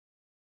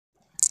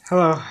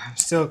Hello, I'm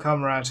still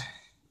Comrade.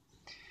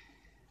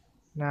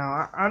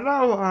 Now, I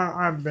know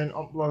I've been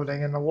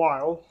uploading in a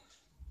while.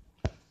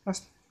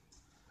 That's,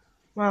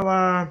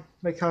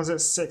 because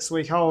it's 6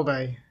 week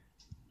holiday.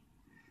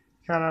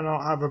 Can I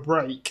not have a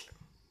break?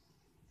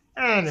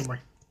 Anyway,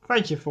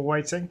 thank you for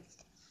waiting.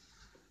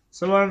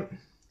 So,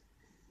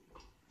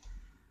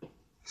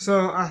 so,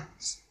 uh,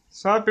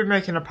 so I've been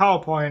making a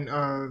PowerPoint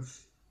of,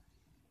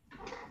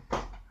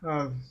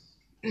 of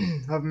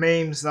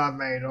memes that I've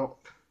made up.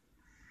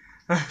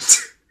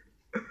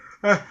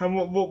 And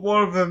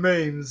one of the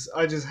memes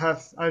I just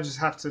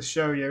have to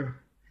show you.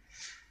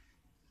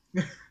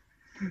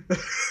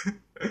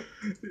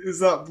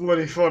 Is that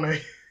bloody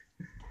funny?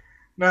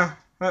 Now,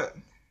 now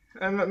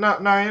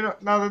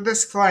the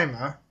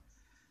disclaimer.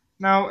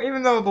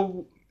 Even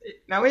though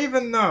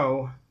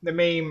the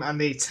meme and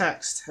the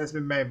text has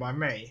been made by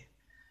me,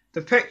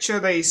 the picture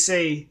that you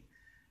see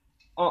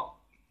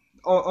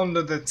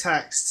under the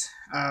text,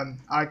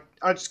 I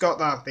just got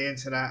that off the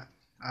internet.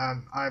 I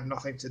have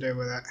nothing to do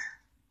with it.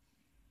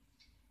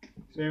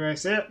 So you may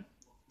see it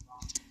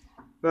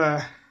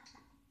there.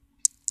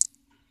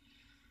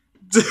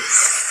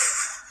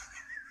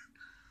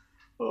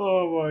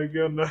 Oh my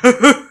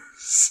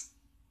goodness.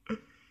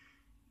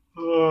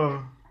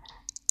 Oh.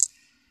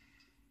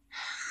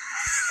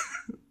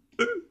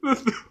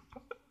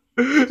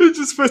 It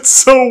just fits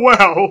so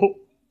well.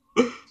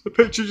 The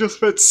picture just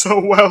fits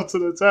so well to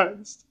the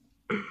text.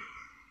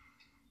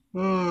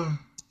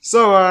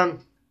 So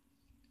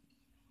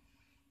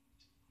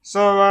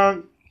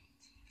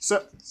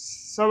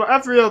so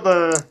every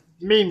other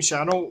meme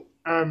channel,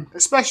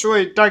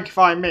 especially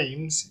Dankify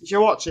Memes, if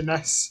you're watching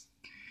this,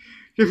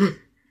 so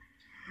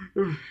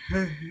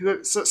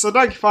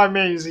Dankify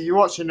Memes, if you're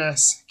watching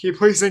this, can you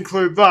please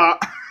include that?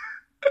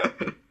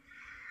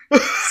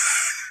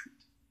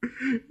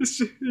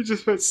 It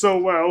just fits so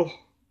well.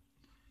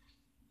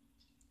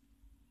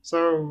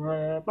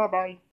 So, bye bye.